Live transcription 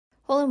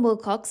Hall &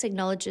 Wilcox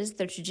acknowledges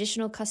the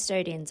traditional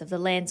custodians of the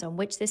lands on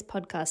which this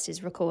podcast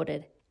is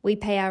recorded. We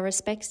pay our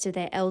respects to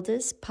their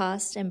elders,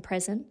 past and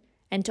present,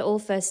 and to all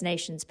First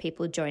Nations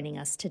people joining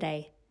us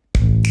today.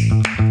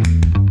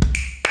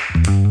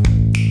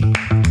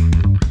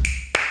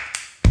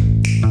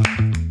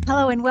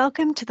 Hello and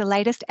welcome to the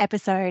latest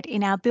episode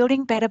in our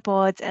Building Better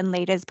Boards and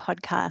Leaders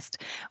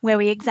podcast, where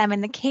we examine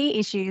the key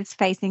issues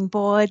facing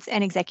boards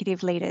and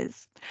executive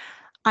leaders.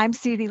 I'm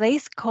Susie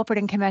Leese, Corporate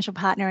and Commercial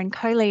Partner and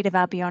co-lead of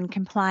our Beyond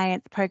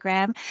Compliance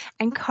program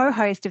and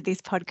co-host of this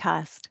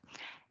podcast.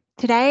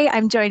 Today,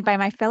 I'm joined by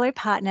my fellow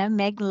partner,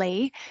 Meg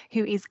Lee,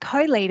 who is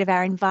co-lead of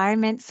our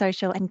Environment,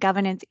 Social and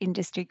Governance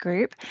Industry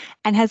Group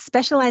and has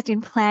specialised in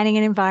planning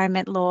and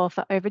environment law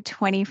for over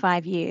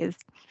 25 years.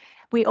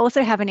 We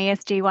also have an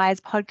ESG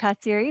Wise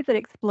podcast series that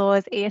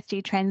explores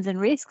ESG trends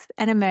and risks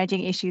and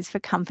emerging issues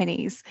for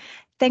companies.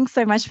 Thanks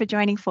so much for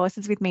joining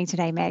forces with me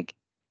today, Meg.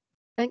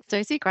 Thanks,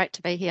 Susie. Great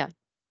to be here.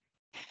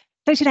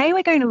 So today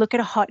we're going to look at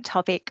a hot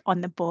topic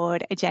on the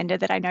board agenda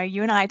that I know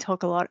you and I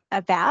talk a lot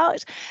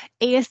about,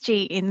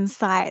 ESG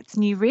insights,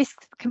 new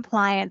risks,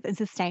 compliance and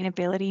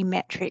sustainability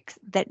metrics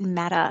that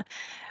matter.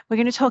 We're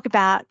going to talk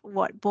about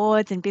what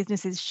boards and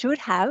businesses should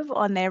have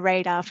on their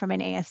radar from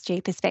an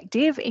ESG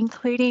perspective,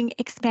 including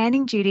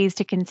expanding duties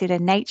to consider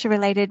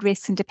nature-related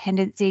risks and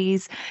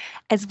dependencies,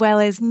 as well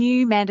as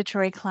new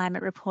mandatory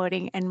climate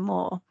reporting and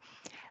more.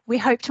 We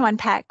hope to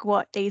unpack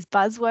what these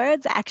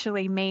buzzwords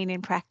actually mean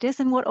in practice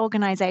and what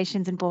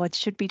organisations and boards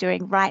should be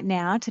doing right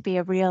now to be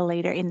a real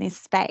leader in this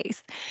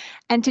space.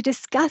 And to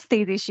discuss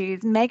these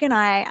issues, Meg and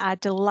I are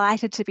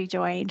delighted to be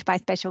joined by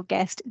special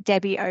guest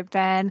Debbie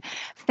O'Byrne,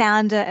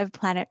 founder of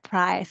Planet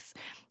Price.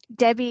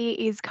 Debbie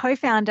is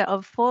co-founder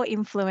of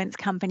for-influence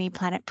company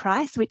Planet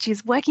Price, which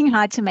is working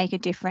hard to make a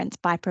difference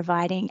by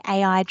providing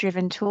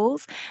AI-driven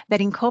tools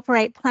that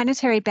incorporate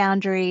planetary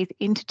boundaries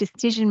into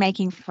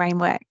decision-making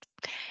frameworks.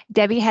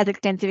 Debbie has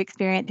extensive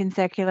experience in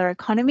circular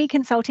economy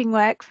consulting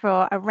work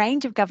for a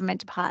range of government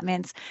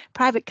departments,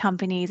 private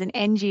companies and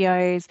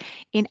NGOs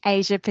in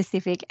Asia,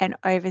 Pacific and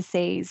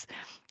overseas.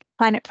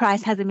 Planet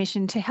Price has a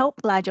mission to help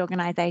large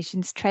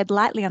organisations tread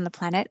lightly on the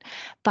planet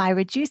by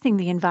reducing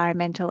the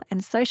environmental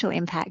and social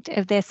impact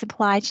of their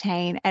supply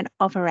chain and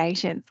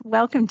operations.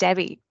 Welcome,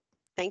 Debbie.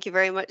 Thank you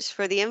very much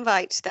for the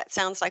invite. That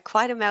sounds like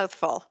quite a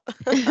mouthful.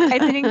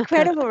 It's an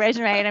incredible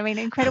resume, and I mean,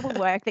 incredible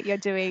work that you're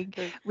doing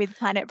with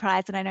Planet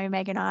Price. And I know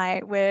Meg and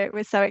I,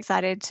 we're so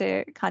excited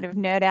to kind of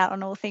nerd out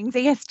on all things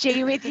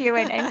ESG with you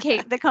and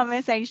keep the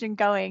conversation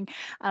going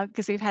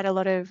because we've had a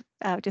lot of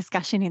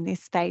discussion in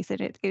this space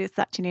and it is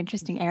such an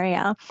interesting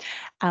area.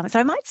 So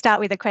I might start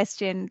with a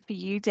question for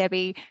you,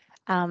 Debbie.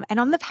 And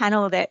on the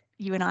panel that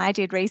you and I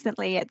did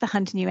recently at the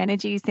Hunter New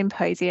Energy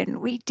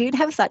Symposium, we did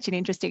have such an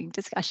interesting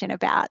discussion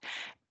about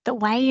the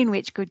way in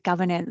which good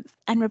governance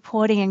and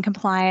reporting and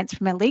compliance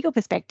from a legal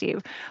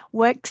perspective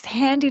works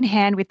hand in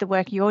hand with the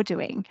work you're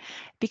doing.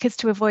 Because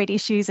to avoid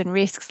issues and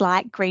risks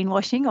like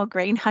greenwashing or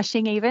green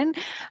hushing even,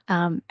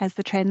 as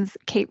the trends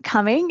keep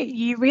coming,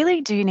 you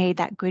really do need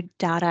that good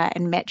data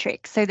and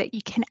metrics so that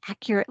you can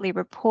accurately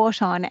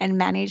report on and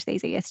manage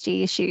these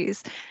ESG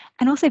issues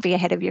and also be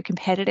ahead of your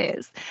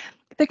competitors.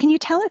 So can you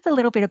tell us a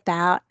little bit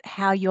about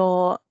how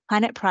your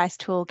Planet Price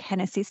tool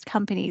can assist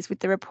companies with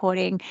the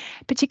reporting,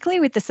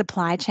 particularly with the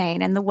supply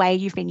chain and the way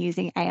you've been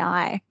using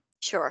AI?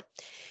 Sure.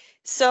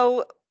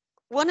 So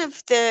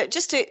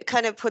just to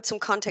kind of put some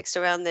context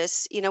around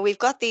this, we've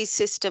got these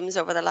systems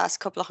over the last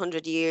couple of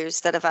 100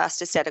 years that have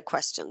asked a set of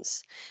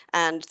questions.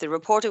 And the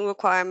reporting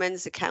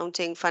requirements,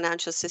 accounting,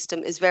 financial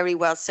system is very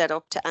well set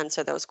up to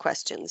answer those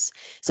questions.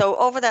 So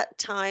over that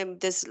time,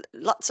 there's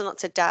lots and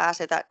lots of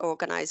data that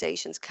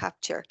organizations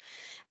capture.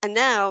 And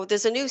now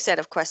there's a new set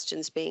of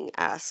questions being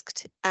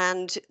asked,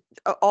 and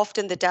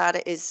often the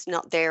data is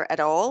not there at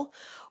all,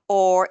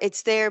 or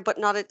it's there but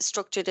not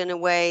structured in a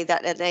way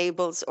that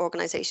enables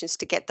organizations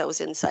to get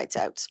those insights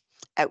out.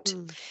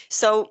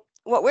 So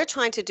what we're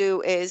trying to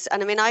do is,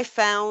 and I mean, I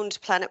found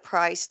Planet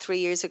Price 3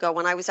 years ago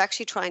when I was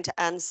actually trying to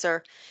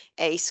answer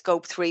a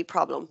scope 3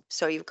 problem.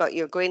 So you've got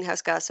your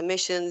greenhouse gas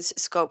emissions,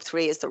 scope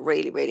 3 is the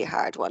really, really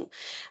hard one.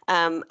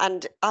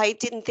 And I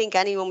didn't think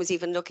anyone was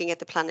even looking at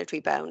the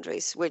planetary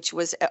boundaries, which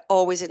was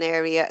always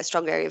a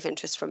strong area of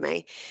interest for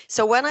me.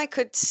 So when I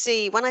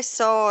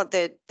saw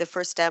the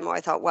first demo,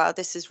 I thought, wow,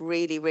 this is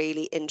really,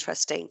 really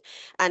interesting.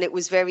 And it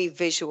was very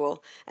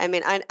visual. I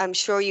mean, I'm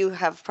sure you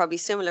have probably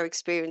similar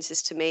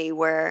experiences to me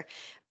where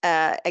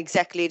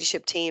exec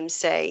leadership teams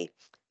say,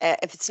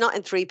 if it's not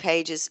in 3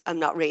 pages, I'm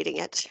not reading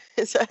it.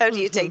 So how do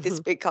you take this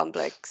big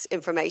complex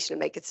information and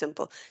make it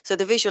simple? So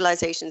the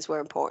visualizations were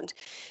important.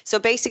 So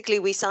basically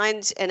we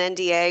signed an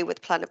NDA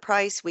with Planet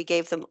Price. We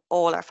gave them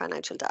all our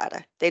financial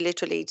data. They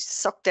literally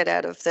sucked it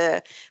out of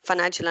the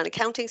financial and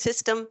accounting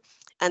system,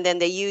 and then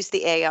they used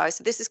the AI.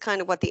 So this is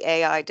kind of what the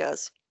AI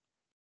does.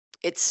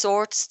 It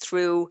sorts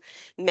through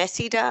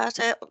messy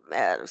data,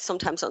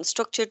 sometimes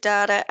unstructured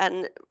data.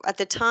 And at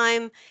the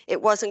time,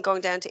 it wasn't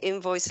going down to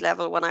invoice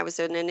level when I was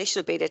an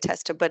initial beta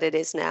tester, but it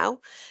is now.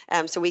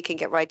 So we can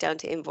get right down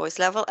to invoice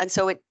level. And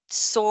so it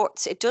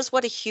does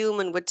what a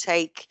human would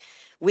take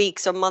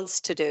weeks or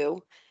months to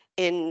do.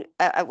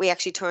 We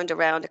actually turned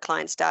around a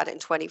client's data in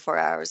 24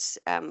 hours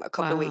a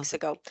couple of Wow. weeks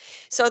ago.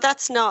 So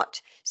that's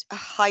not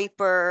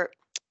hyper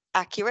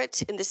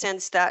accurate in the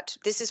sense that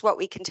this is what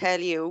we can tell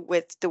you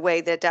with the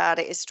way the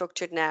data is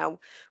structured now,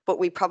 but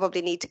we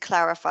probably need to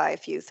clarify a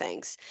few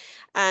things.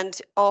 And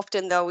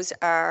often those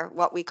are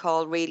what we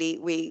call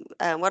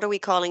what are we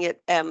calling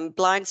it?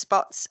 Blind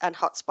spots and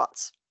hot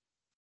spots.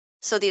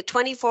 So the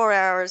 24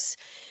 hours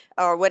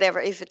or whatever,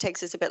 if it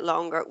takes us a bit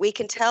longer, we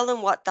can tell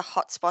them what the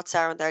hotspots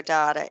are in their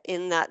data,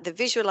 in that the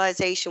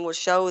visualization will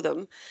show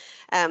them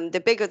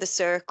the bigger the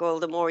circle,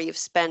 the more you've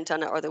spent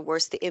on it, or the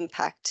worse the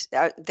impact.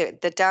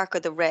 The darker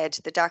the red,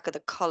 the darker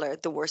the color,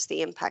 the worse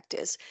the impact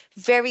is.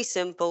 Very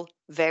simple,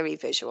 very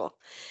visual.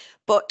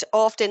 But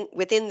often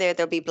within there,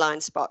 there'll be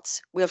blind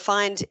spots. We'll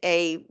find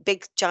a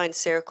big giant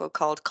circle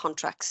called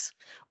contracts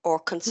or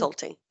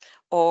consulting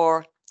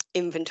or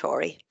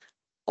inventory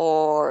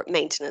or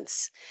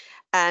maintenance.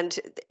 And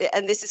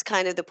this is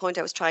kind of the point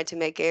I was trying to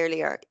make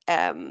earlier.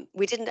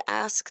 We didn't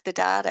ask the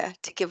data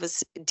to give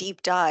us a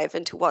deep dive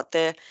into what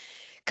the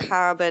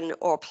carbon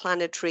or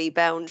planetary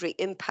boundary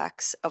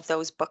impacts of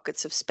those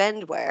buckets of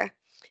spend were.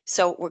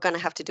 So we're going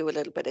to have to do a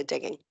little bit of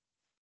digging.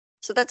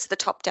 So that's the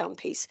top-down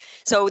piece.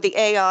 So the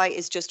AI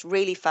is just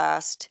really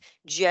fast,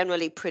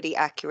 generally pretty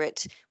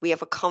accurate. We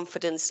have a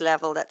confidence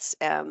level that's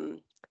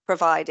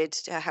provided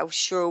to how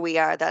sure we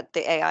are that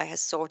the AI has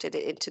sorted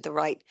it into the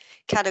right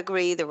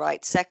category, the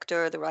right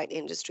sector, the right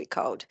industry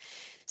code.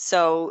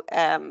 So,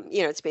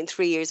 it's been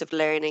 3 years of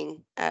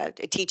learning,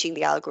 teaching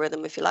the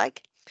algorithm, if you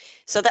like.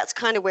 So that's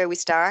kind of where we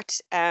start.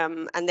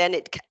 And then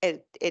it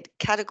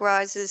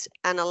categorizes,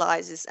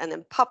 analyzes, and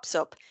then pops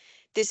up.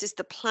 This is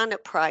the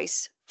planet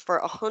price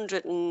for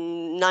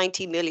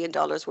 $190 million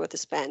worth of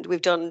spend.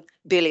 We've done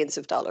billions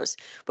of dollars.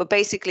 But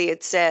basically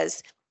it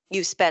says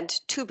you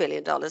spent $2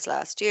 billion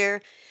last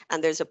year,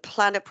 and there's a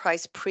planet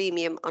price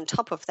premium on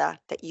top of that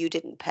you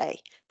didn't pay,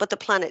 but the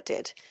planet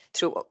did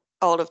through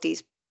all of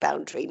these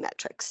boundary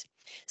metrics.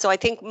 So I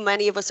think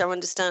many of us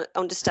understand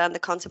the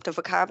concept of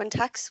a carbon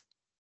tax.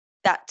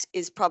 That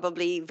is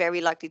probably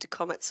very likely to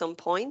come at some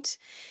point.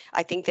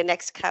 I think the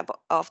next cab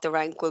off the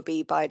rank will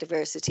be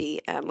biodiversity.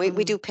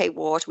 We do pay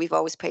water. We've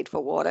always paid for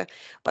water,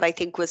 but I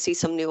think we'll see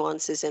some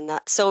nuances in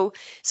that. So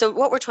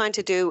what we're trying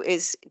to do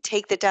is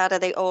take the data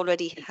they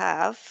already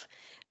have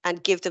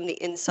and give them the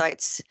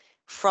insights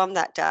from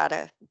that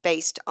data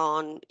based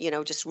on,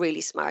 just really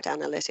smart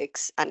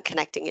analytics and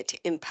connecting it to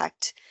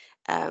impact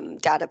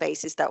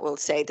databases that will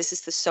say this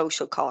is the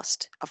social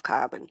cost of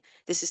carbon,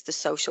 this is the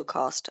social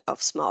cost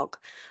of smog,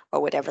 or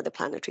whatever the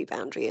planetary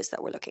boundary is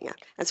that we're looking at.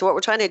 And so what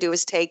we're trying to do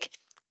is take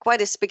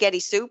quite a spaghetti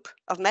soup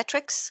of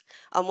metrics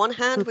on one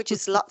hand, which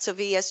is lots of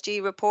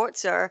ESG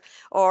reports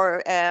or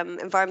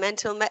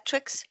environmental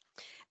metrics,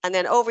 and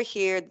then over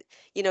here,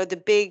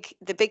 the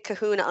big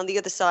kahuna on the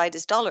other side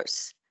is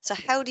dollars. So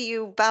how do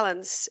you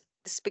balance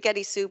the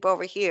spaghetti soup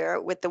over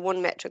here with the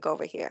one metric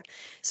over here?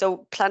 So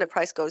Planet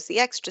Price goes the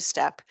extra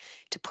step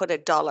to put a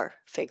dollar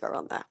figure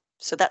on that.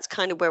 So that's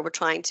kind of where we're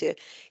trying to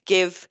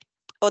give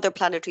other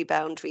planetary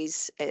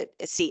boundaries a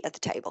seat at the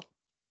table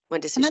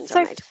when decisions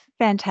are made.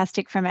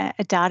 Fantastic from a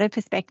data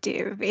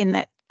perspective, in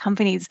that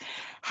companies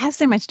have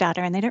so much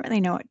data and they don't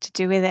really know what to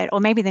do with it, or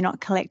maybe they're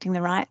not collecting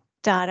the right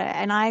data.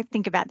 And I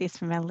think about this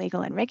from a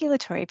legal and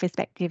regulatory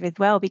perspective as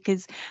well,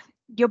 because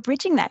you're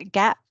bridging that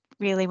gap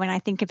really when I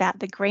think about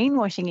the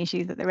greenwashing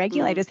issues that the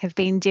regulators have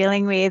been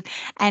dealing with,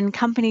 and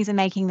companies are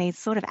making these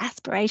sort of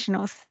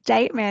aspirational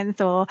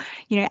statements or,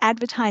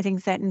 advertising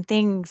certain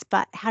things,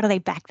 but how do they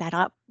back that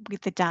up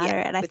with the data?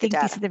 And I think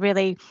this is a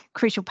really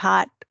crucial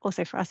part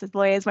also for us as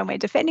lawyers when we're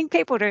defending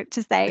people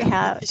to say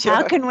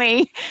how can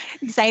we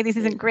say this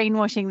isn't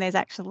greenwashing, there's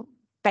actual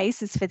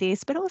basis for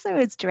this, but also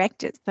as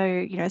directors. So,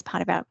 as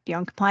part of our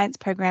Beyond Compliance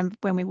program,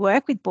 when we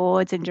work with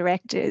boards and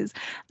directors,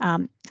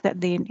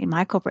 in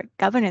my corporate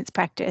governance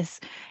practice,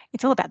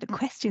 it's all about the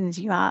questions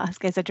you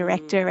ask as a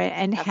director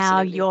and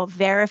how you're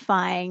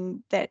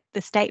verifying that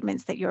the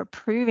statements that you're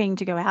approving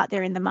to go out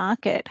there in the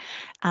market,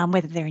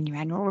 whether they're in your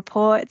annual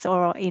reports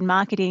or in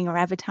marketing or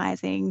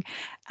advertising,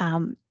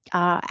 are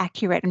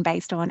accurate and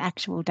based on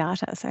actual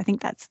data. So I think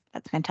that's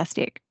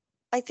fantastic.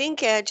 I think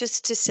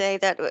just to say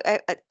that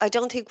I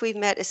don't think we've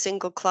met a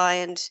single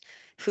client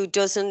who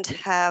doesn't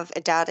have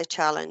a data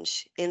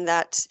challenge in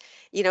that,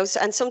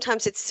 and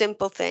sometimes it's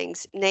simple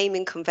things,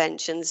 naming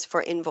conventions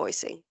for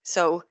invoicing.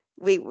 So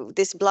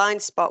this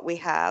blind spot we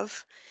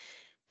have,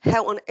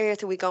 how on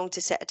earth are we going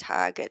to set a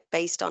target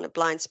based on a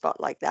blind spot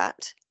like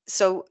that?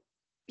 So,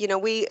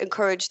 we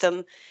encourage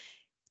them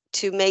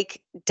to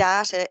make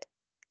data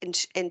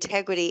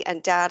integrity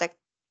and data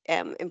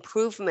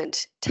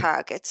improvement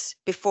targets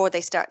before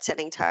they start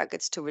setting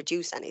targets to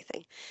reduce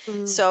anything.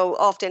 So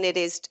often it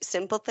is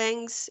simple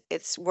things.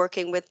 It's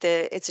working with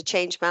it's a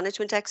change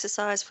management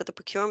exercise for the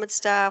procurement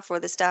staff or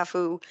the staff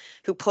who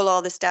pull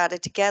all this data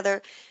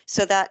together,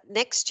 so that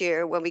next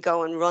year when we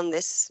go and run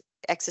this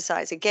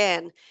exercise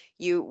again,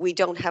 we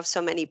don't have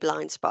so many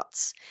blind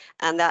spots.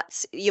 And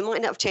you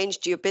might not have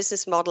changed your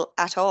business model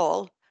at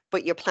all,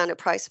 but your planet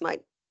price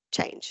might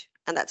change.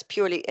 And that's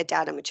purely a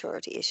data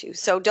maturity issue.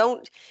 So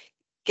don't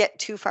get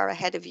too far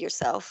ahead of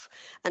yourself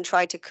and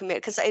try to commit.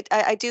 Because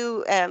I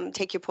do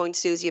take your point,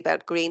 Susie,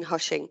 about green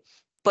hushing.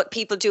 But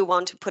people do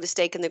want to put a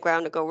stake in the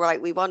ground and go,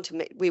 right, we want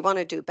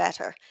to do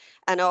better.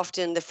 And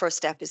often the first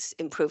step is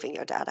improving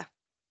your data.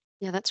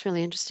 Yeah, that's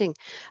really interesting.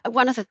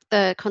 One of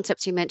the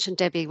concepts you mentioned,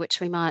 Debbie, which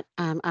we might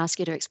ask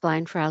you to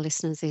explain for our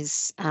listeners,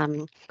 is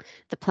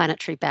the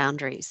planetary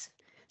boundaries.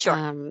 Sure.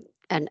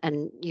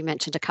 And you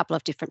mentioned a couple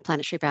of different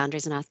planetary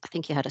boundaries, and I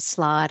think you had a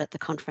slide at the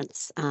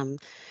conference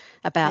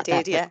about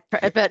I did, that.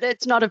 yeah. But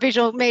it's not a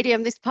visual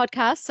medium, this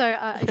podcast. So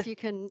if you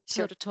can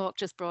Sure. sort of talk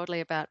just broadly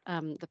about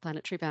the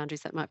planetary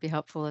boundaries, that might be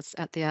helpful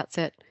at the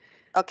outset.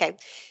 Okay,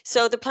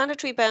 so the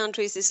planetary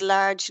boundaries is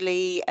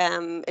largely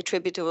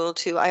attributable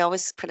to, I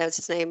always pronounce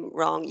his name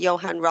wrong,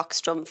 Johan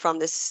Rockström from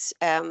this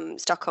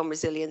Stockholm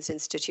Resilience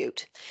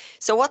Institute.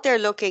 So what they're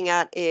looking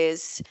at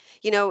is,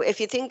 if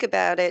you think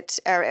about it,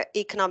 our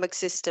economic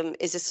system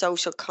is a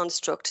social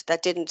construct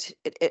that didn't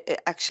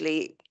it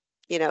actually,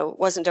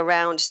 wasn't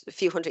around a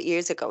few hundred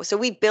years ago. So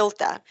we built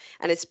that,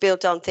 and it's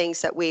built on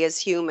things that we as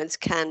humans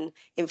can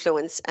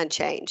influence and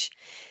change.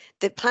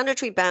 The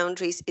planetary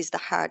boundaries is the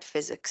hard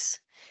physics.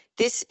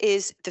 This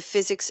is the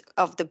physics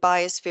of the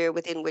biosphere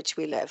within which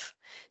we live.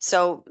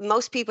 So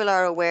most people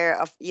are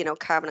aware of,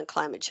 carbon and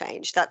climate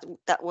change. That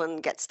one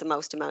gets the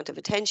most amount of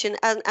attention.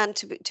 And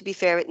to be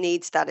fair, it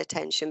needs that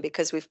attention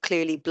because we've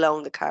clearly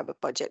blown the carbon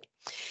budget.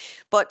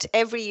 But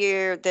every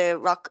year,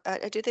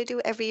 do they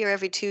do every year,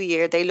 every 2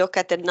 years, they look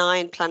at the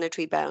 9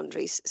 planetary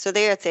boundaries. So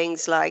they are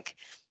things like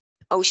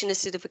ocean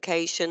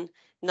acidification,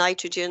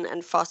 nitrogen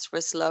and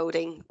phosphorus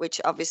loading,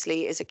 which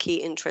obviously is a key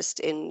interest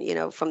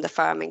in, from the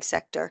farming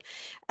sector,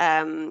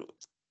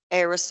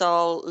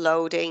 aerosol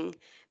loading,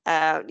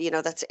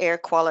 that's air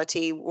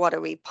quality. What are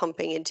we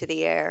pumping into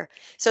the air?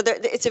 So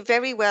it's a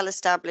very well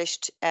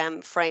established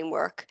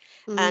framework.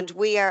 Mm-hmm. And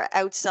we are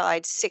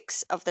outside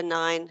 6 of the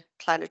 9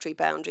 planetary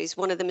boundaries.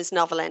 One of them is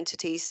novel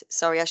entities.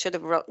 Sorry, I should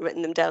have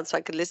written them down so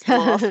I could list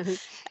them off.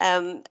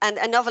 And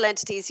novel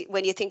entities,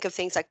 when you think of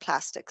things like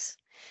plastics.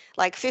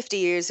 Like 50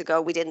 years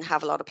ago, we didn't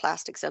have a lot of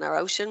plastics in our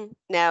ocean.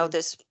 Now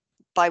there's,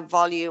 by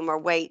volume or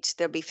weight,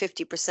 there'll be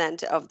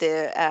 50% of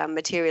the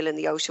material in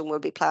the ocean will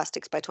be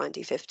plastics by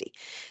 2050.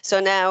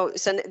 So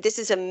this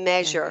is a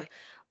measure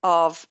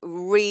of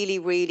really,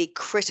 really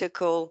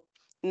critical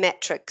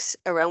metrics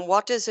around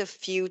what does a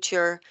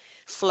future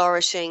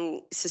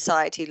flourishing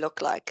society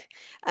look like.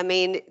 I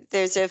mean,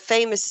 there's a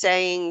famous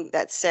saying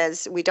that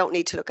says we don't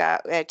need to look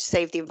at to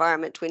save the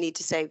environment, we need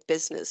to save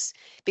business.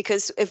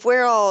 Because if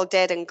we're all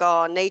dead and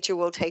gone, nature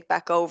will take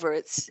back over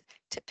its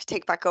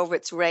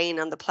reign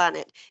on the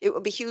planet. It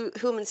will be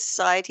human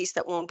societies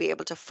that won't be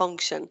able to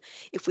function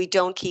if we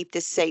don't keep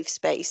this safe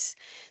space.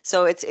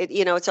 So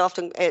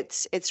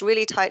it's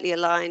really tightly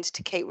aligned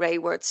to Kate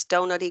Raworth's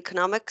donut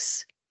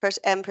economics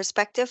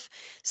perspective.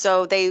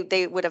 So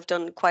they would have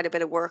done quite a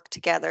bit of work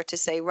together to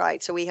say,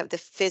 right, so we have the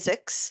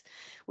physics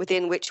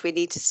within which we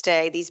need to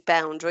stay, these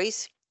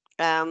boundaries.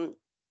 And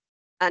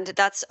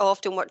that's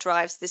often what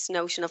drives this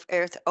notion of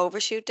Earth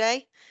Overshoot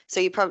Day. So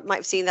you probably might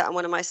have seen that on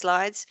one of my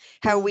slides.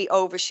 How are we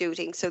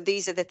overshooting? So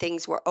these are the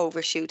things we're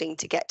overshooting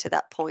to get to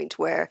that point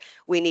where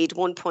we need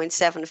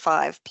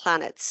 1.75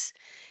 planets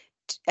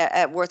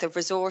worth of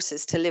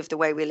resources to live the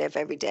way we live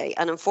every day.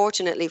 And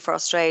unfortunately for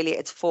Australia,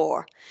 it's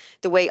 4.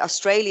 The way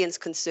Australians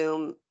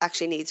consume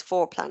actually needs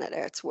 4 planet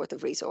Earth's worth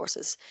of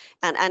resources,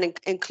 and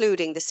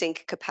including the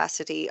sink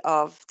capacity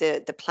of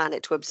the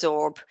planet to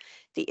absorb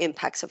the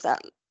impacts of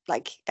that,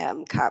 like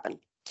carbon.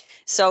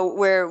 So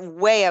we're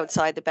way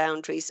outside the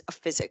boundaries of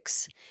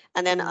physics.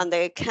 And then on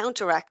the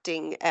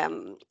counteracting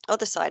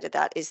other side of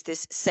that is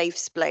this safe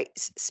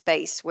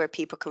space where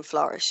people can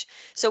flourish.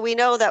 So we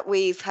know that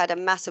we've had a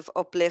massive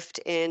uplift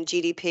in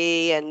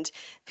GDP and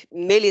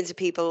millions of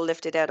people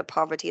lifted out of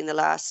poverty in the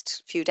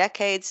last few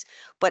decades,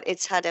 but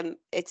it's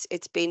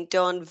been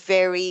done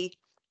very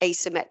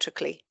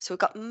asymmetrically. So we've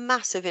got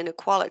massive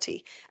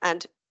inequality,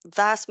 and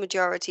vast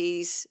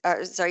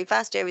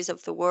areas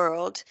of the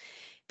world,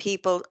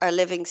 people are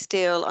living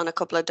still on a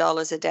couple of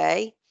dollars a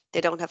day.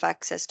 They don't have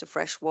access to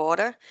fresh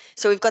water.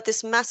 So we've got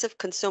this massive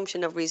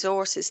consumption of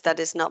resources that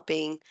is not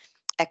being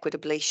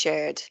equitably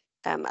shared.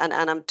 And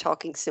I'm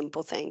talking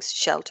simple things: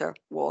 shelter,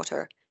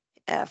 water,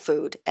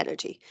 food,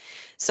 energy.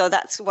 So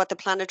that's what the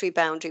planetary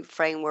boundary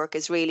framework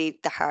is, really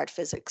the hard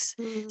physics.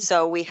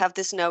 So we have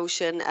this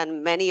notion,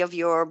 and many of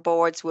your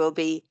boards will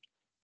be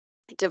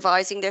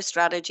devising their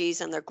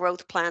strategies and their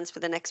growth plans for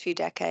the next few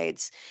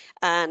decades.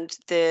 And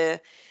the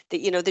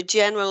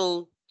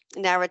general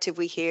narrative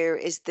we hear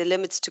is the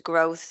limits to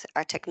growth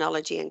are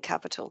technology and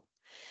capital.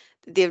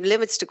 The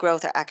limits to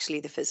growth are actually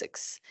the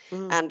physics.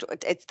 And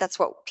that's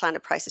what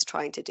Planet Price is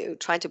trying to do,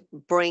 trying to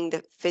bring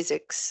the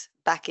physics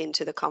back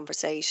into the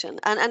conversation.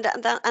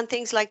 And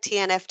things like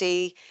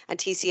TNFD and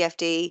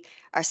TCFD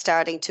are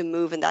starting to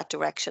move in that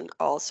direction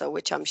also,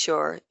 which I'm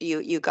sure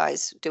you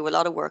guys do a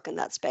lot of work in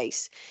that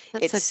space.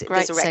 That's a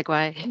great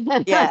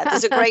segue. Yeah,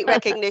 there's a great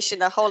recognition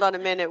that, hold on a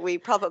minute, we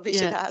probably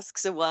should ask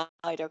some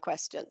wider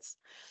questions.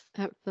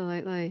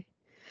 Absolutely.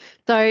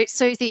 So,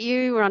 Susie,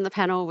 you were on the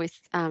panel with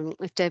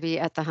Debbie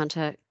at the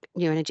Hunter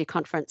New Energy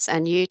Conference,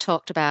 and you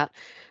talked about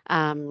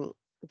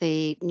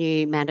the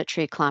new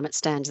mandatory climate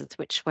standards,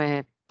 which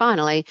we're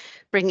finally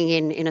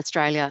bringing in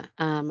Australia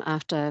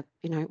after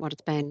what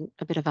has been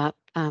a bit of a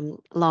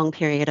long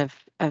period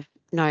of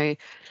no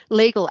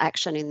legal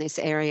action in this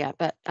area.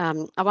 But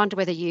I wonder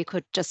whether you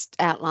could just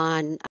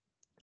outline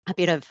a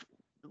bit of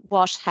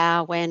what,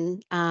 how,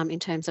 when, in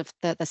terms of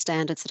the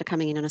standards that are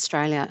coming in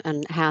Australia,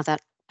 and how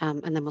that,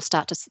 and then we'll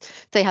start to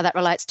see how that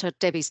relates to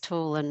Debbie's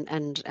tool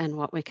and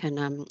what we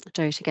can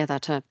do together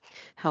to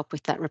help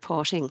with that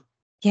reporting.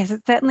 Yes,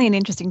 it's certainly an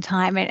interesting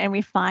time, and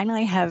we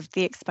finally have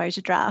the exposure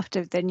draft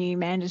of the new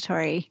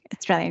mandatory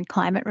Australian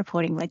climate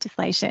reporting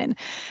legislation,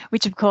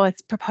 which of course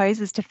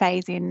proposes to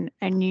phase in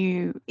a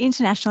new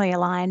internationally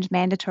aligned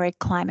mandatory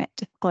climate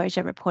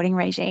disclosure reporting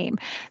regime.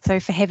 So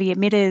for heavy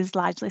emitters,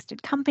 large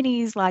listed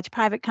companies, large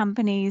private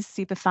companies,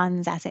 super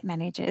funds, asset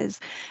managers,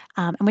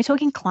 and we're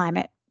talking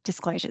climate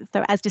disclosures,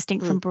 so as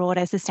distinct from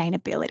broader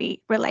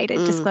sustainability related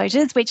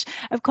disclosures, which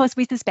of course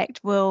we suspect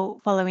will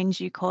follow in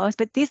due course.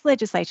 But this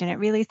legislation, it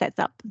really sets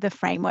up the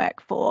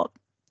framework for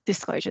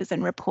disclosures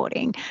and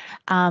reporting,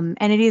 and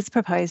it is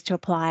proposed to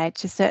apply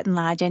to certain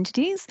large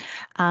entities,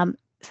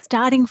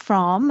 starting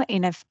from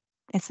so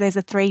there's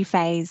a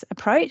 3-phase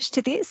approach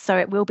to this, so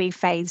it will be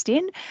phased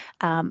in.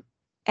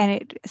 And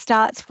it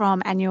starts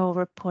from annual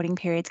reporting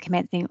periods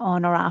commencing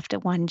on or after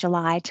 1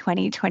 July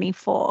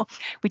 2024,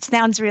 which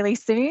sounds really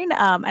soon.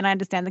 And I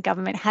understand the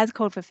government has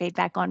called for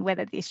feedback on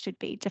whether this should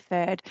be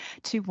deferred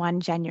to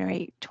 1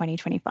 January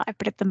 2025.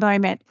 But at the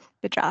moment,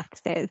 the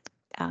draft says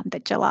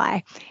that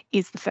July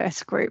is the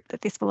first group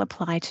that this will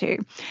apply to.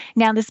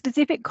 Now, the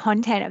specific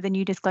content of the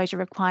new disclosure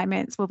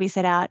requirements will be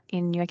set out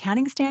in new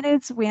accounting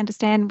standards, we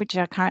understand, which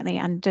are currently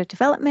under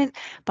development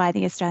by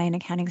the Australian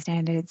Accounting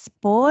Standards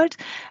Board.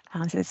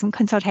 So there's some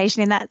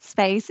consultation in that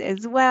space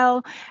as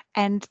well.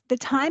 And the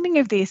timing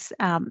of this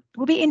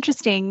will be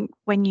interesting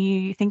when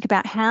you think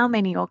about how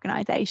many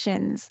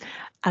organisations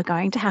are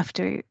going to have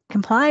to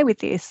comply with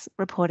this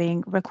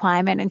reporting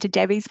requirement. And to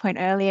Debbie's point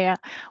earlier,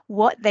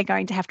 what they're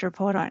going to have to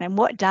report on and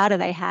what data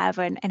they have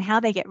and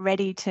how they get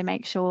ready to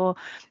make sure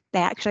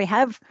they actually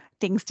have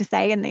things to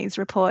say in these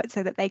reports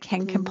so that they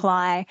can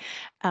comply,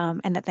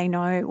 and that they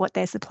know what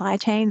their supply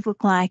chains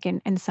look like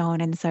and so on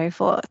and so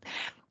forth.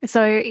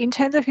 So in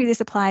terms of who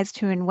this applies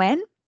to and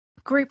when,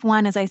 Group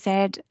 1, as I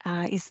said,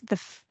 is the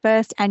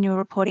first annual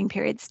reporting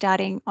period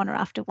starting on or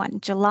after 1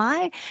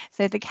 July.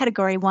 So the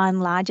Category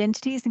 1 large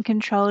entities and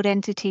controlled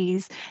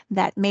entities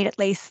that meet at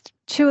least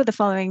 2 of the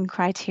following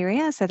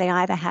criteria. So they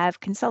either have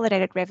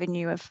consolidated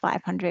revenue of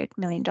 $500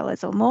 million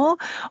or more,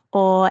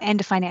 or end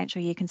of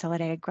financial year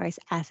consolidated gross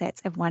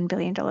assets of $1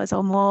 billion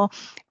or more,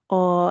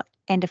 or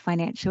end of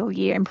financial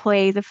year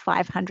employees of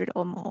 500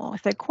 or more.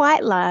 So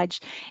quite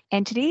large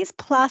entities,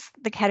 plus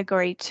the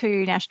Category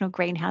 2 National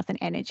Greenhouse and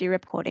Energy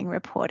Reporting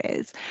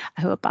reporters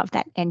who are above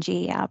that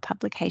NGER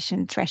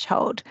publication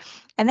threshold.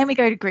 And then we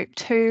go to Group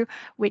 2,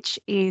 which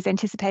is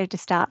anticipated to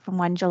start from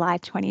 1 July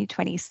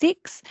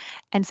 2026.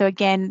 And so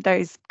again,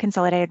 those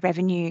consolidated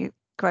revenue,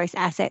 gross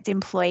assets,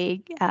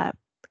 employee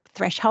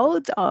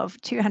thresholds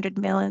of 200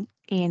 million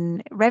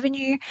in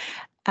revenue,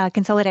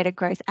 consolidated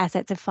gross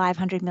assets of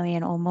 500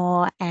 million or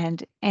more,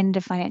 and end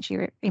of financial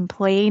year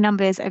employee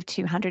numbers of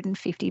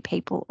 250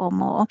 people or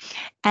more.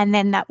 And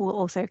then that will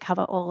also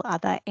cover all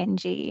other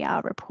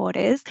NGER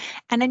reporters.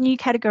 And a new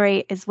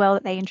category as well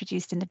that they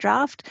introduced in the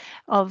draft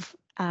of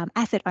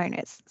asset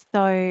owners.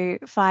 So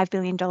 $5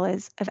 billion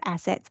of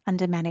assets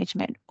under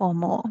management or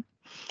more.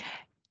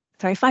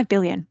 Sorry, 5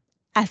 billion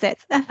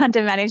assets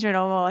under management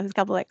or more. There's a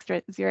couple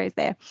extra zeros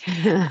there.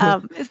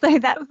 So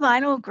that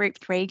final Group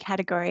 3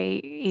 category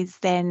is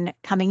then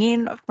coming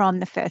in from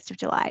the 1st of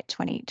July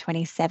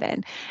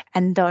 2027.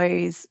 And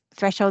those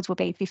thresholds will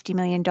be $50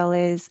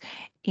 million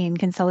in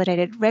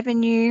consolidated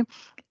revenue,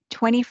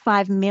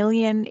 25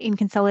 million in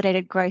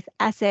consolidated growth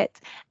assets,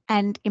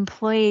 and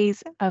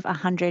employees of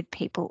 100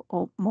 people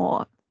or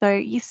more. So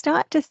you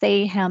start to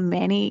see how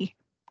many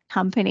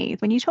companies,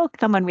 when you talk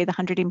someone with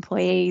 100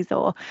 employees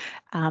or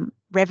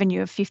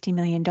revenue of $50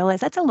 million,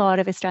 that's a lot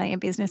of Australian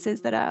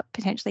businesses that are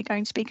potentially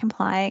going to be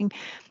complying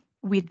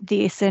with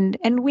this. And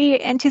we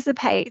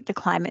anticipate the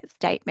climate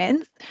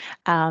statements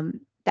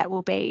that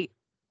will be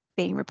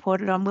being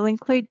reported on will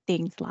include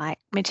things like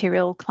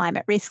material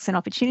climate risks and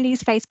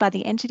opportunities faced by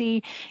the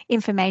entity,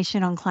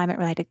 information on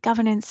climate-related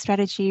governance,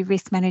 strategy,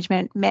 risk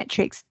management,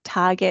 metrics,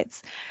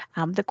 targets,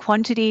 the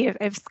quantity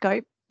of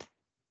Scope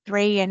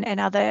 3 and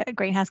other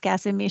greenhouse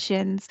gas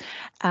emissions,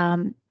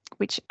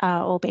 which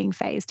are all being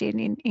phased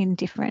in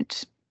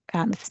different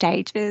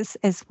stages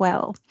as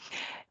well.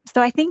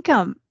 So I think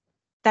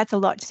that's a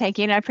lot to take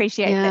in. I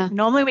appreciate that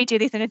normally we do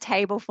this in a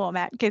table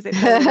format because it's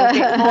a little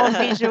bit more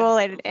visual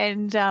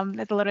and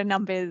there's a lot of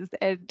numbers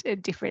and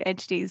different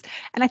entities.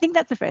 And I think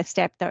that's the first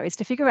step, though, is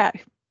to figure out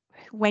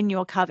when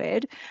you're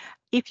covered,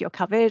 if you're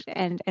covered,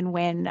 and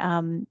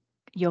when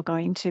you're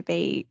going to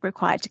be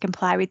required to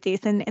comply with this.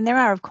 And there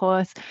are, of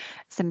course,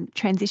 some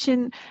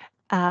transition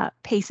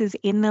pieces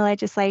in the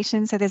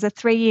legislation. So there's a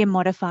 3-year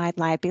modified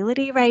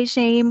liability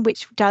regime,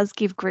 which does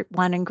give Group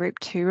 1 and Group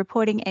 2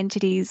 reporting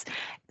entities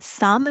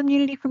some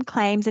immunity from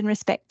claims in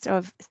respect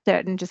of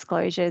certain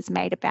disclosures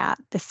made about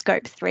the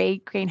Scope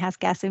 3 greenhouse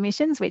gas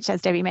emissions, which,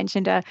 as Debbie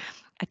mentioned, are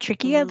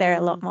trickier. They're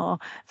a lot more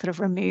sort of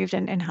removed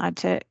and hard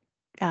to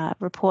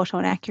report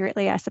on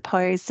accurately, I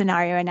suppose,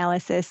 scenario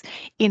analysis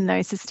in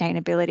those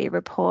sustainability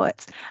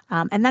reports.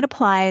 And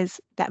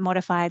that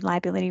modified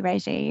liability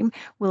regime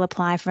will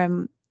apply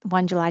from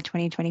 1 July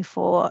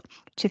 2024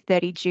 to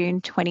 30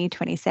 June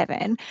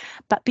 2027.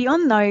 But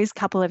beyond those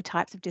couple of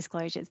types of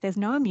disclosures, there's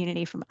no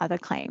immunity from other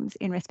claims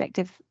in respect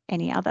of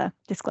any other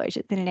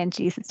disclosures in an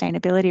entity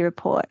sustainability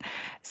report.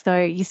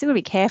 So you still got to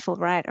be careful,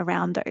 right,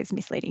 around those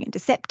misleading and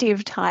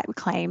deceptive type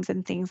claims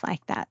and things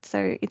like that.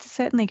 So it's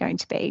certainly going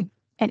to be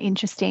an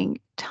interesting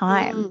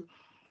time.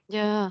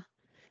 Yeah.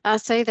 I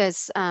see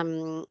there's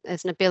an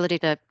ability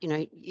to,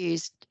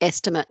 use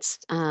estimates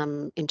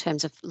in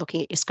terms of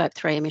looking at your Scope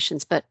 3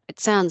 emissions, but it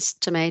sounds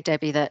to me,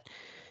 Debbie, that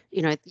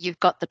you've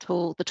got the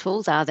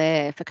tools are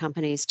there for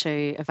companies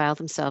to avail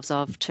themselves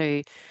of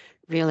to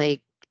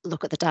really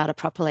look at the data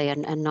properly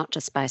and not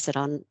just base it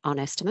on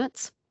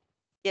estimates.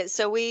 Yeah,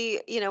 so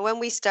when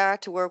we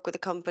start to work with a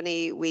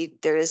company,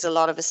 there is a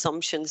lot of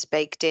assumptions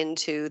baked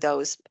into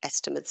those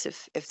estimates,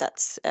 if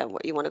that's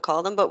what you want to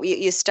call them. But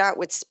you start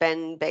with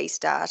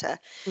spend-based data,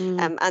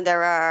 and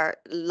there are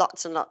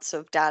lots and lots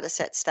of data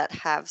sets that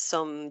have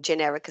some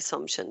generic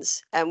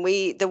assumptions. And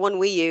the one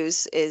we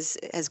use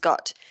has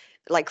got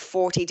like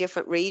 40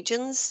 different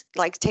regions.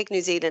 Like take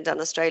New Zealand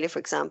and Australia, for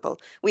example.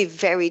 We have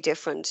very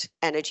different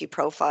energy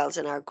profiles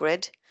in our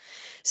grid.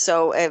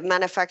 So a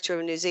manufacturer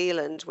in New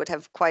Zealand would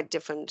have quite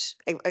different,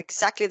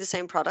 exactly the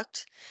same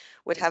product,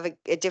 would have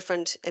a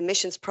different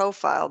emissions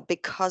profile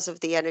because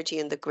of the energy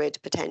in the grid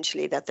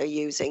potentially that they're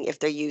using if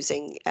they're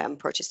using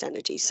purchased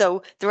energy.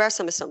 So there are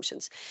some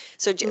assumptions.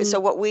 So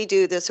what we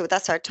do, so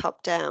that's our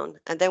top down,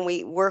 and then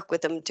we work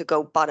with them to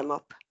go bottom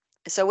up.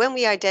 So when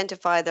we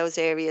identify those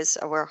areas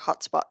or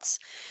hotspots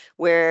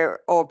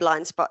or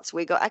blind spots,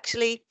 we go,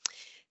 actually,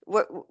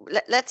 what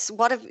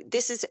if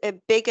this is a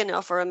big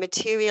enough or a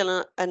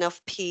material enough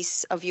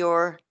piece of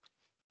your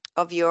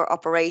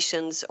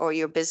operations or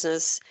your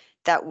business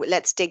that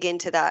let's dig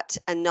into that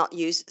and not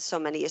use so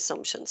many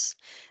assumptions.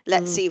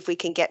 Let's see if we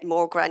can get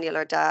more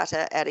granular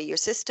data out of your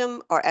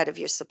system or out of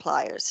your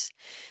suppliers.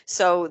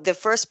 So the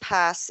first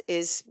pass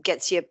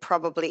gets you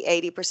probably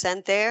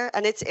 80% there,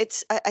 and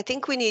I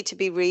think we need to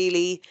be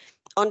really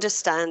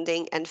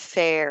understanding and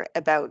fair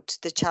about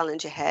the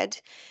challenge ahead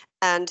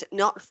and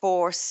not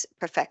force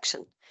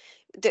perfection.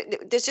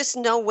 There's just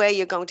no way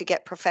you're going to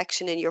get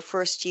perfection in your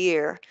first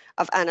year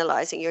of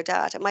analyzing your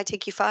data. It might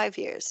take you 5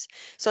 years.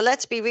 So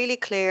let's be really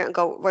clear and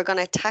go, we're going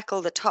to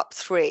tackle the top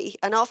 3.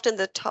 And often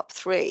the top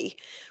 3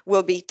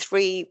 will be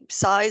 3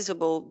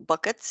 sizable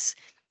buckets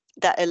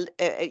that,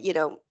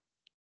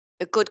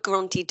 a good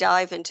grunty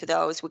dive into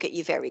those will get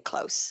you very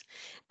close.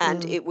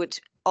 And it would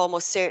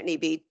almost certainly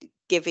be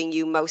giving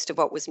you most of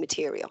what was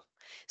material.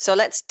 So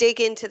let's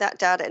dig into that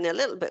data in a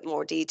little bit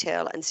more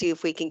detail and see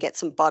if we can get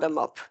some bottom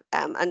up.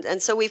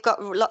 And so we've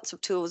got lots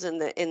of tools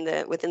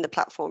within the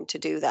platform to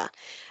do that.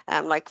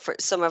 Like for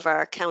some of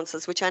our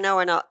councils, which I know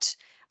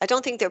I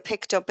don't think they're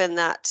picked up in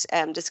that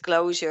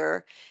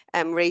disclosure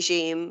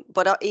regime,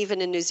 but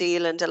even in New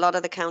Zealand, a lot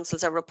of the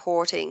councils are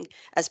reporting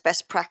as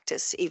best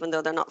practice, even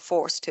though they're not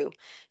forced to.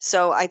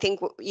 So I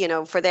think,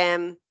 for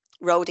them,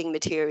 roading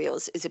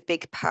materials is a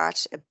big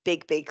part, a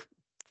big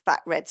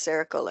fat red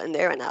circle in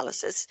their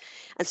analysis.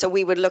 And so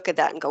we would look at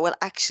that and go, well,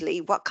 actually,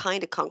 what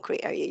kind of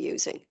concrete are you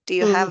using? Do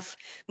you have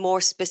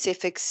more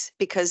specifics?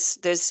 Because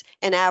there's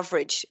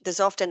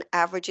often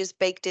averages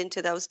baked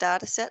into those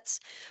data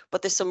sets,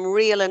 but there's some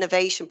real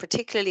innovation,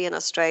 particularly in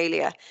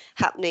Australia,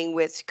 happening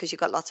because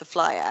you've got lots of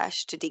fly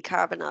ash to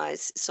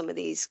decarbonize some of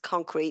these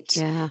concrete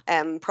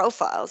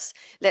profiles.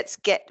 Let's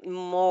get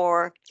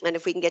more, and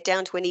if we can get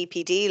down to an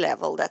EPD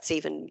level, that's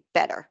even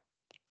better.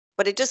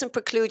 But it doesn't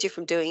preclude you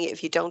from doing it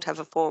if you don't have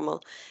a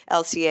formal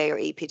LCA or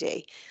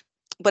EPD.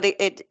 But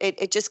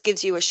it just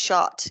gives you a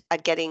shot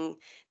at getting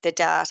the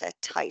data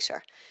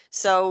tighter.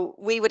 So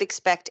we would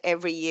expect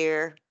every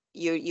year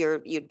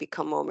you'd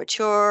become more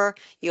mature.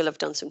 You'll have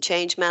done some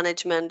change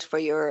management for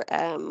your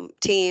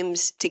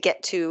teams to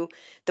get to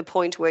the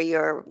point where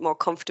you're more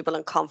comfortable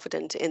and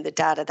confident in the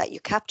data that you're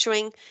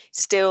capturing.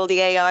 Still,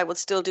 the AI will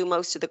still do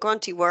most of the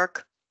grunty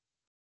work,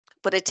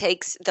 but it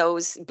takes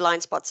those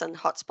blind spots and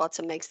hot spots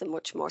and makes them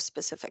much more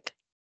specific.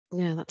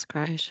 Yeah, that's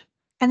great.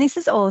 And this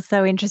is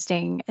also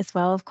interesting as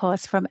well, of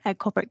course, from a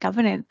corporate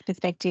governance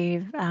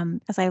perspective.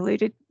 As I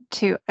alluded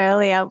to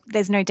earlier,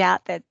 there's no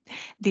doubt that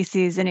this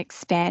is an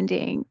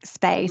expanding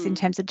space in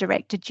terms of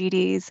director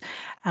duties.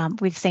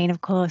 We've seen,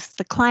 of course,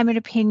 the climate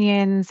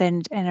opinions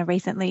and a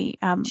recently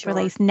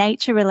released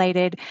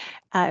nature-related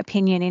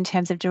opinion in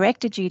terms of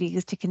director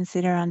duties to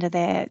consider under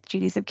their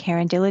duties of care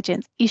and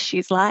diligence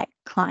issues like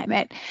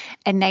climate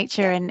and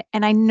nature. And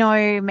I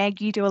know,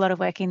 Meg, you do a lot of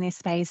work in this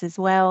space as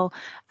well.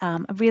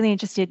 I'm really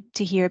interested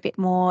to hear a bit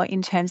more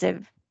in terms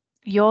of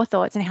your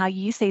thoughts and how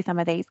you see some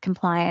of these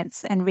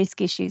compliance and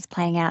risk issues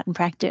playing out in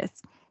practice.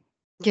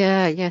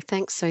 Yeah,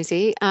 thanks,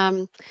 Susie.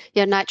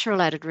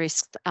 Nature-related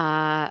risks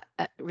are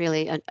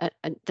really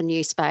the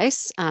new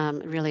space,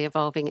 really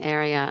evolving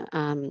area.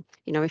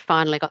 We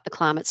finally got the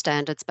climate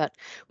standards, but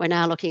we're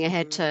now looking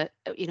ahead to,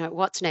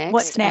 what's next.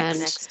 What's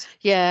next?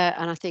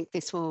 And I think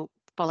this will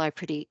follow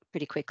pretty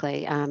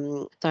quickly.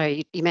 So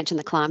you mentioned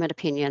the climate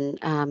opinion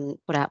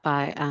put out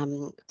by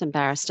some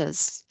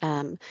barristers.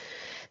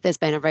 There's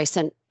been a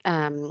recent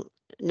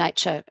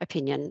nature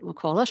opinion, we'll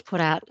call it, put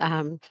out,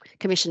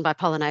 commissioned by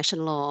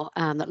Pollination Law,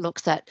 that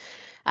looks at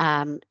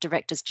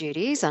directors'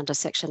 duties under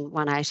Section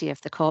 180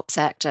 of the Corps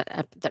Act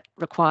that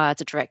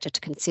requires a director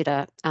to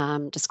consider,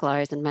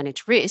 disclose and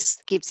manage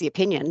risks, gives the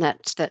opinion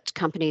that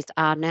companies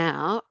are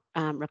now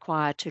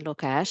required to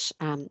look at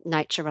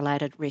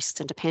nature-related risks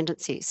and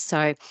dependencies.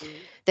 So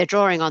they're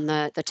drawing on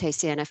the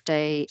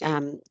TNFD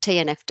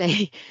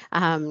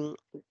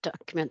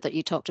document that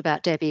you talked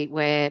about, Debbie,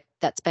 where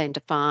that's been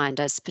defined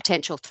as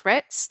potential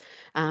threats,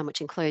 which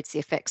includes the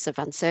effects of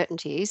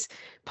uncertainties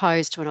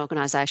posed to an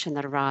organisation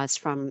that arise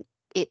from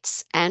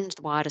its and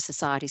the wider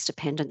society's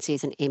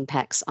dependencies and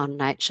impacts on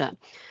nature.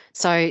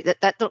 So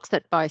that looks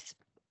at both,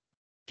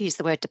 use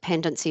the word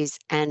dependencies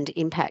and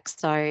impacts.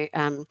 So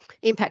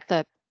impact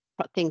the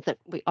things that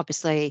we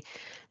obviously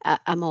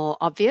are more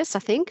obvious, I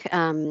think,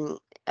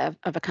 of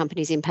a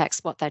company's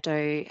impacts, what they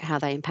do, how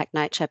they impact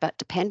nature, but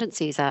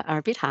dependencies are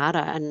a bit harder,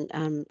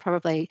 and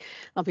probably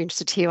I'll be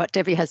interested to hear what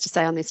Debbie has to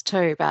say on this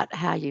too, about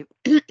how you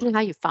how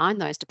you find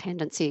those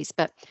dependencies.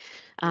 But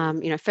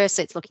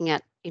firstly, it's looking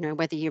at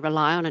whether you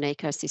rely on an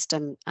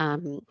ecosystem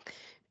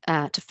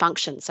to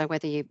function. So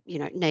whether you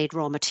need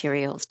raw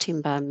materials,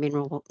 timber,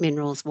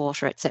 minerals,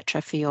 water,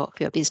 etc., for your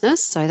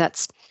business. So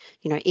that's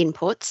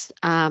inputs.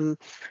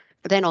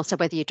 But then also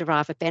whether you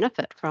derive a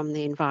benefit from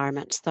the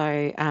environment.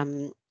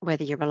 So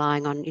whether you're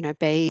relying on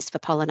bees for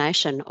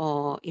pollination,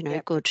 or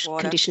good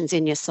water conditions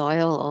in your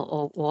soil,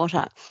 or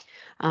water.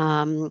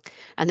 And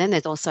then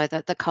there's also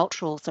the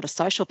cultural sort of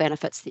social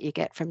benefits that you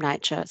get from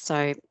nature.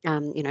 So,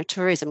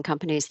 tourism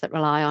companies that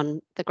rely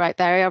on the Great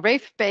Barrier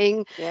Reef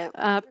being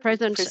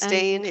present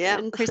pristine,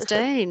 and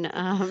pristine.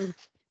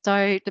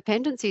 So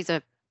dependencies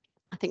are,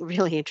 I think,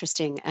 really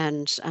interesting,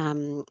 and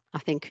I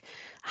think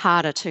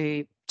harder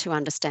to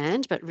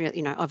understand, but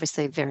really,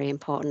 obviously very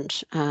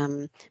important.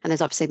 And there's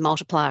obviously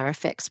multiplier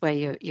effects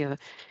where you're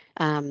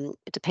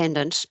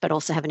dependent, but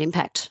also have an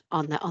impact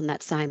on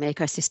that same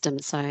ecosystem.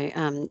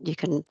 So you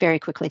can very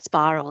quickly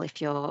spiral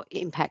if you're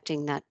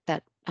impacting that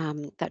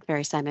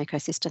very same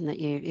ecosystem that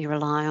you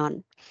rely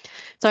on.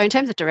 So in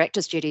terms of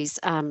directors' duties,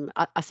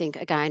 I think,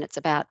 again, it's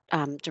about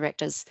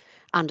directors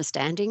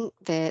understanding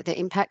their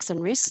impacts and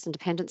risks and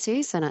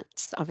dependencies, and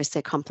it's obviously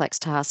a complex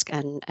task,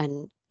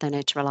 and they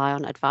need to rely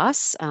on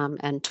advice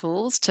and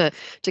tools to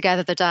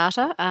gather the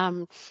data.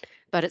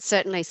 But it's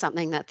certainly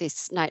something that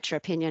this nature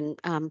opinion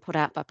put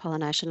out by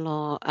Pollination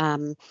Law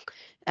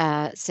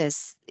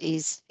says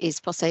is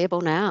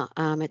foreseeable now.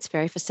 It's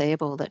very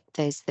foreseeable that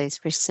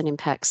these risks and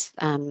impacts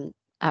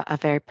are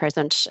very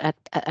present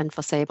and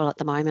foreseeable at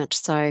the moment.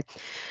 So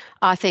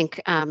I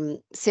think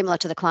similar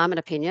to the climate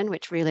opinion,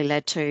 which really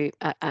led to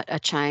a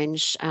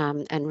change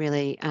and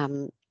really,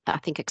 I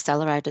think,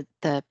 accelerated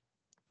the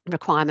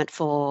requirement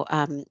for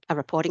a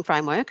reporting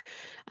framework,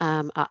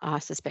 I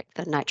suspect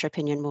the nature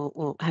opinion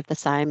will have the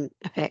same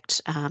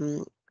effect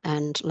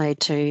and lead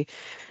to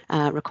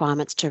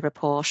requirements to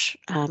report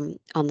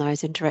on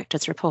those in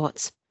directors'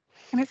 reports.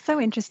 And it's so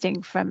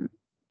interesting from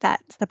that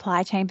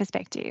supply chain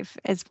perspective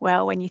as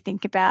well, when you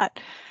think about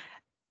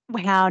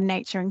how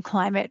nature and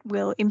climate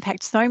will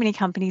impact so many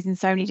companies in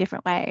so many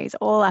different ways,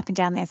 all up and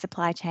down their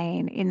supply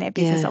chain, in their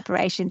business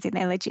operations, in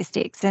their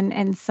logistics,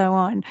 and so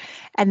on.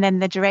 And then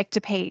the director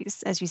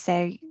piece, as you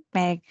say,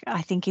 Meg,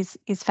 I think is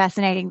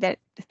fascinating, that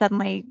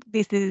suddenly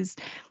this is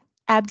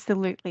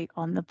absolutely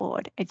on the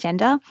board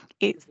agenda.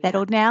 It's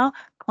settled now.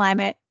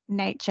 Climate,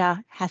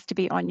 nature has to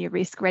be on your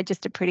risk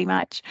register pretty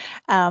much.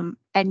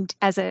 And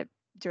as a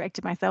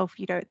director myself,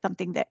 it's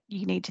something that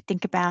you need to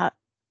think about.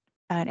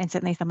 And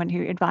certainly someone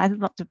who advises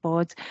lots of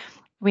boards,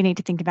 we need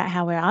to think about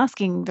how we're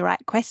asking the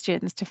right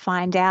questions to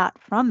find out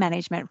from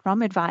management,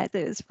 from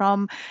advisors,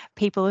 from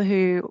people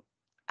who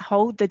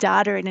hold the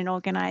data in an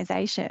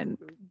organisation,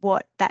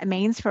 what that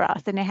means for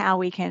us and how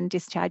we can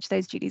discharge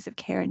those duties of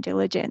care and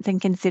diligence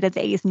and consider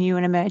these new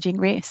and emerging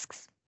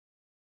risks.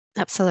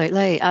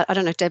 Absolutely. I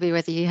don't know, Debbie,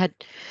 whether you had,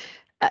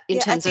 in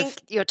terms of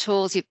your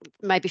tools, you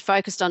maybe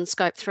focused on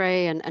Scope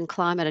 3 and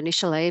climate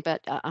initially,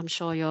 but I'm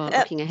sure you're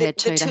looking ahead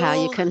to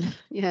how you can.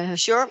 Yeah.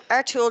 Sure.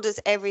 Our tool does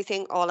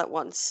everything all at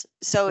once.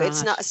 So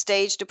it's not a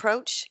staged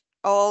approach.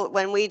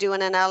 When we do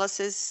an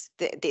analysis,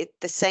 the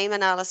same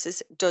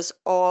analysis does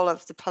all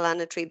of the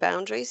planetary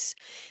boundaries.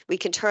 We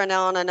can turn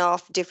on and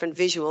off different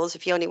visuals.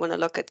 If you only want to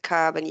look at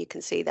carbon, you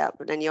can see that,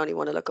 but then you only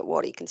want to look at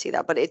water, you can see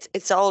that. But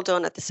it's all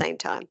done at the same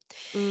time.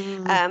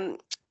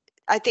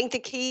 I think the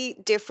key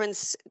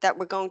difference that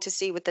we're going to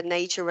see with the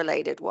nature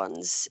related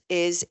ones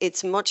is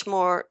it's much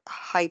more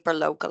hyper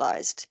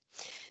localized.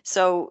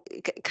 So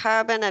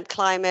carbon and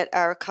climate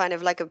are kind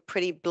of like a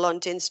pretty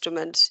blunt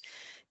instrument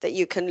that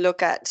you can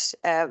look at.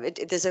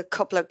 There's a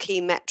couple of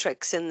key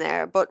metrics in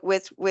there, but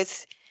with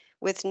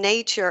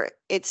nature,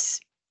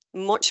 it's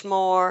much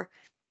more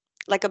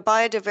like a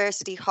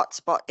biodiversity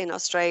hotspot in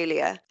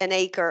Australia. An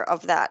acre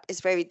of that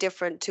is very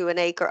different to an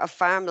acre of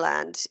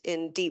farmland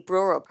in deep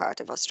rural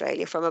part of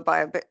Australia from a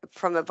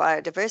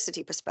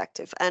biodiversity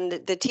perspective. And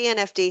the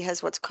TNFD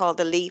has what's called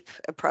the LEAP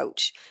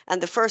approach,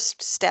 and the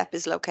first step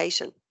is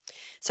location.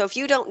 So if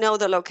you don't know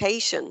the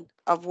location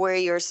of where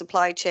your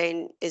supply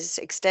chain is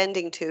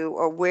extending to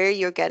or where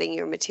you're getting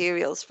your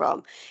materials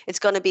from, it's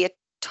going to be a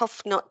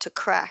tough nut to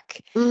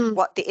crack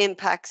what the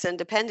impacts and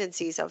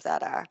dependencies of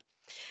that are.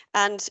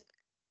 And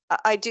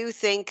I do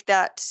think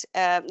that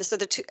so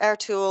our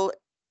tool,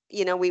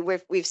 you know,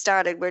 we've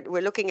started.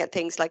 We're looking at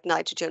things like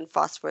nitrogen,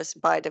 phosphorus,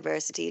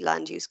 biodiversity,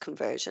 land use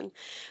conversion,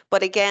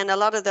 but again, a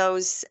lot of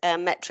those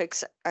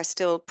metrics are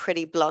still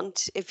pretty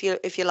blunt, if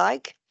you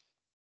like.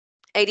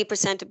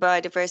 80% of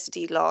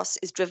biodiversity loss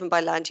is driven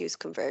by land use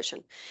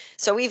conversion.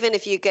 So even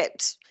if you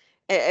get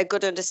a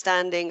good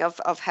understanding of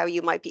how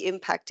you might be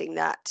impacting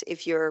that,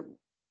 if you're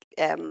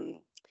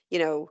you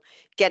know,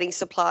 getting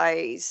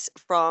supplies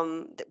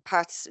from the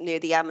parts near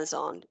the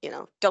Amazon, you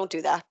know, don't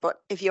do that.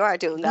 But if you are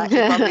doing that, you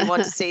probably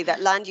want to see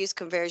that land use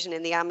conversion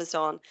in the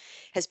Amazon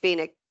has been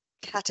a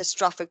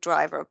catastrophic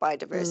driver of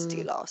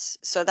biodiversity loss.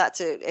 So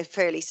that's a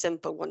fairly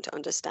simple one to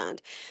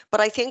understand. But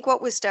I think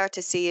what we'll start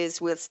to see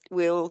is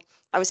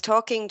I was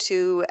talking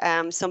to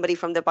somebody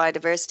from the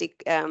biodiversity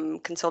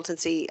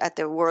consultancy at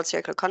the World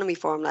Circular Economy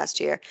Forum last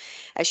year.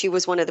 She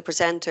was one of the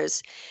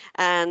presenters,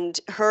 and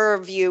her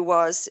view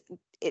was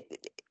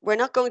we're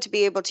not going to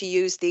be able to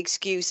use the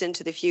excuse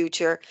into the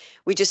future.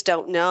 We just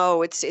don't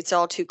know. It's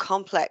all too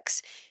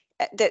complex.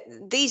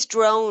 These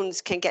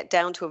drones can get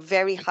down to a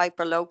very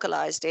hyper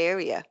localized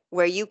area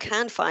where you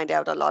can find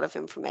out a lot of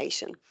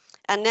information.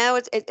 And now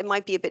it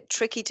might be a bit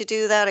tricky to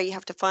do that, or you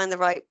have to find the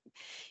right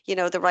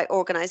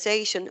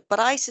organization. But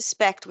I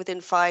suspect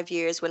within 5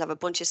 years, we'll have a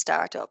bunch of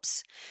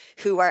startups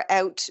who are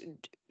out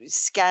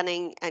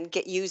scanning and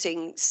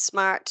using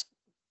smart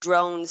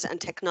drones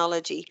and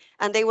technology,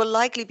 and they will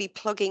likely be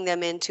plugging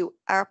them into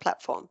our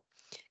platform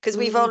because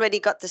we've already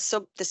got the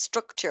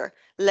structure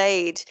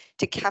laid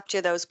to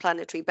capture those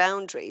planetary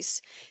boundaries.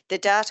 The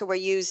data we're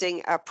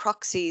using are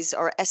proxies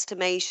or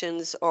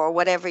estimations or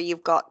whatever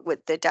you've got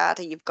with the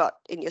data you've got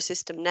in your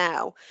system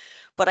now.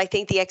 But I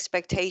think the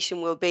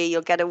expectation will be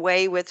you'll get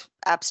away with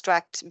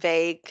abstract,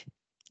 vague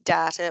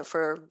data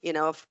for,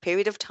 a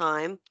period of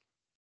time,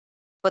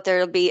 but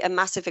there'll be a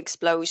massive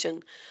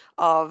explosion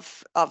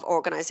of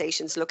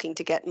organizations looking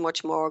to get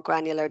much more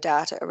granular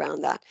data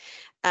around that.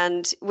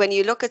 And when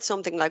you look at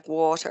something like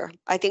water,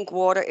 I think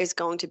water is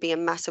going to be a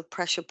massive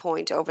pressure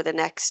point over the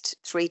next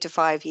 3 to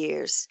 5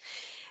 years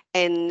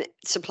in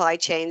supply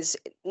chains,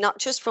 not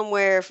just from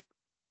where,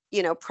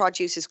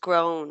 produce is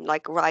grown,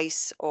 like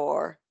rice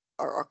or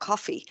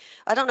coffee.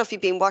 I don't know if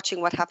you've been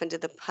watching what happened to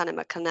the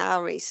Panama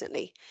Canal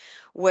recently,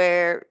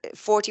 where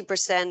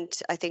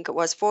 40%, I think it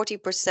was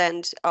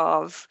 40%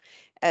 of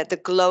the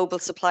global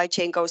supply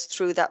chain goes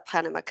through that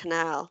Panama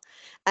Canal.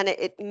 And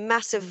it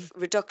massive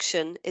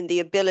reduction in the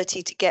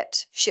ability to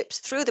get ships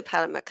through the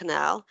Panama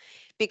Canal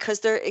because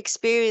they're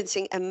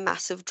experiencing a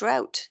massive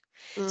drought.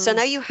 So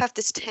now you have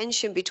this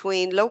tension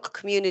between local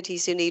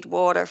communities who need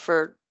water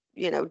for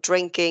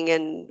drinking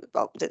and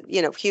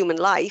human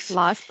life,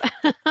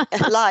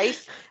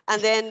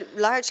 and then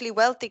largely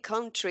wealthy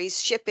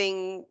countries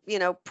shipping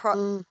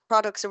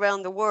products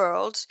around the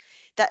world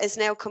that is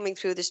now coming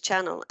through this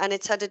channel, and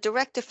it's had a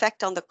direct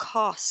effect on the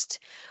cost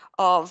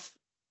of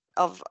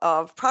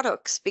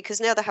products,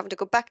 because now they're having to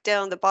go back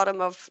down the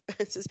bottom of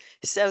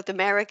South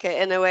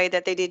America in a way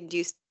that they didn't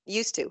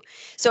used to.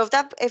 So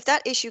if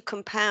that issue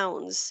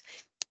compounds,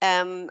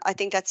 I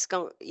think that's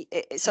going.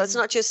 So it's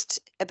not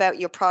just about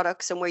your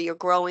products and where you're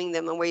growing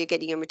them and where you're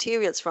getting your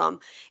materials from.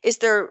 Is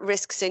there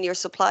risks in your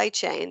supply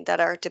chain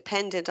that are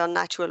dependent on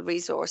natural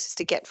resources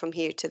to get from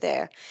here to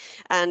there?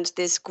 And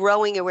this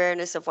growing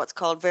awareness of what's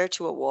called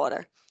virtual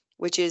water,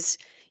 which is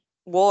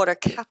water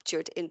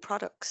captured in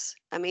products.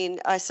 I mean,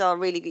 I saw a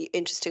really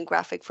interesting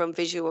graphic from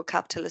Visual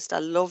Capitalist. I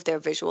love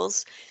their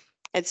visuals.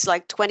 It's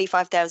like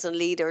 25,000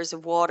 liters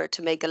of water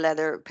to make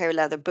a pair of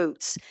leather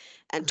boots,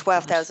 and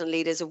 12,000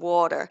 liters of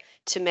water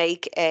to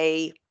make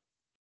a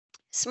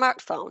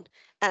smartphone.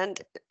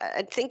 And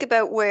think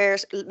about where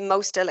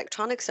most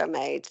electronics are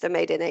made. They're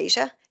made in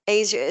Asia.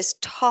 Asia is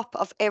top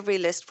of every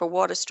list for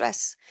water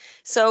stress.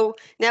 So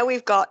now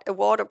we've got a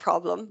water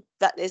problem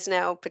that is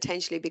now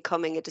potentially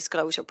becoming a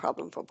disclosure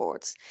problem for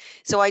boards.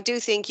 So I do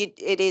think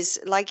it is,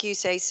 like you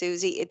say,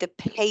 Susie, the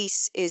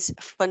pace is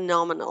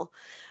phenomenal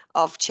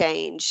of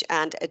change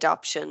and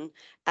adoption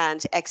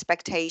and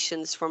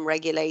expectations from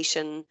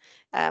regulation,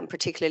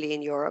 particularly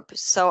in Europe.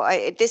 So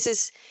this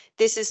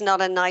is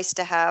not a nice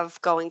to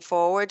have going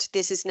forward.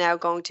 This is now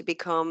going to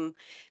become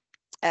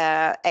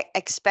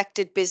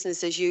expected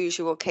business as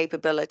usual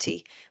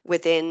capability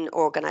within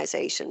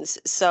organizations.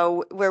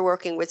 So we're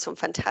working with some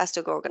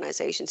fantastic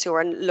organizations who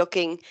are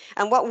looking,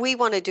 and what we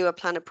want to do at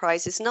Planet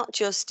Price is not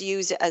just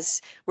use it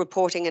as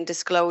reporting and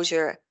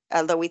disclosure,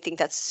 although we think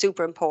that's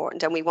super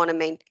important, and we want to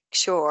make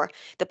sure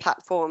the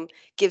platform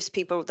gives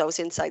people those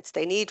insights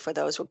they need for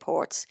those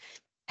reports.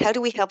 How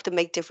do we help them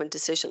make different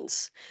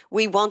decisions?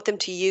 We want them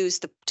to use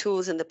the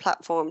tools in the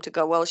platform to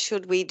go, well,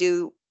 should we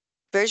do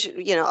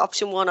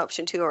option 1,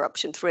 option 2, or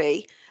option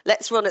 3?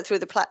 Let's run it through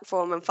the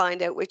platform and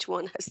find out which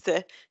one has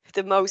the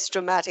most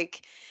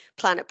dramatic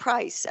Planet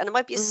Price. And it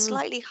might be a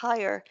slightly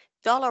higher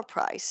dollar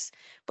price,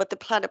 but the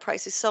Planet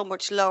Price is so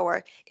much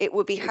lower, it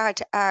would be hard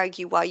to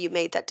argue why you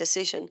made that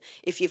decision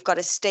if you've got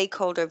a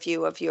stakeholder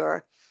view of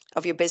your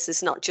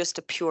business, not just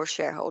a pure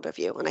shareholder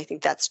view. And I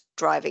think that's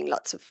driving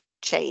lots of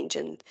change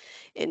in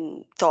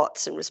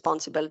thoughts and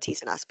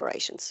responsibilities and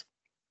aspirations.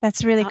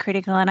 That's really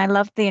critical. And I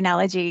love the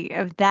analogy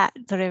of that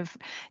sort of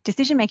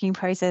decision-making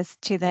process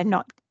to the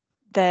not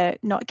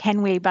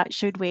can we, but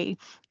should we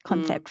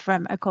concept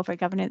from a corporate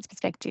governance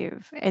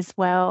perspective as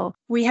well.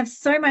 We have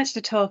so much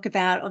to talk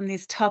about on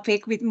this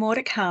topic with more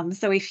to come.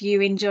 So if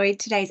you enjoyed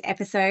today's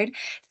episode,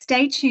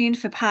 stay tuned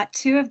for part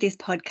 2 of this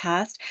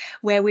podcast,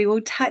 where we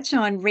will touch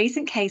on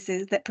recent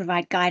cases that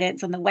provide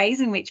guidance on the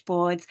ways in which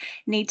boards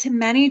need to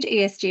manage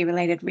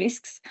ESG-related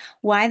risks,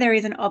 why there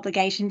is an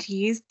obligation to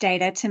use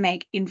data to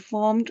make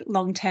informed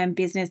long-term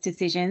business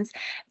decisions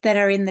that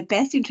are in the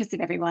best interest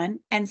of everyone,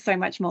 and so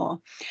much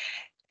more.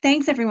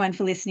 Thanks everyone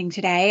for listening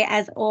today.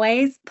 As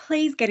always,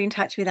 please get in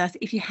touch with us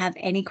if you have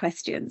any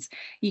questions.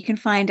 You can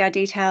find our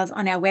details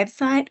on our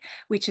website,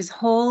 which is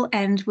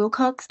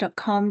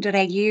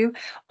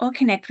hallandwilcox.com.au, or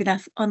connect with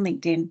us on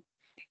LinkedIn.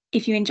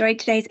 If you enjoyed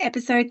today's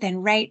episode,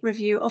 then rate,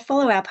 review, or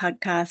follow our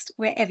podcast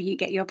wherever you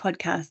get your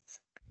podcasts.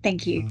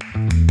 Thank you.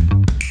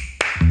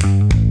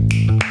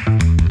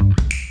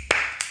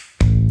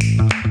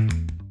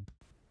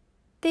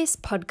 This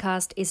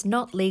podcast is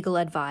not legal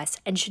advice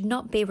and should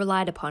not be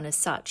relied upon as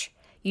such.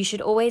 You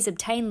should always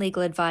obtain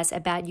legal advice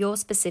about your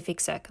specific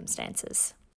circumstances.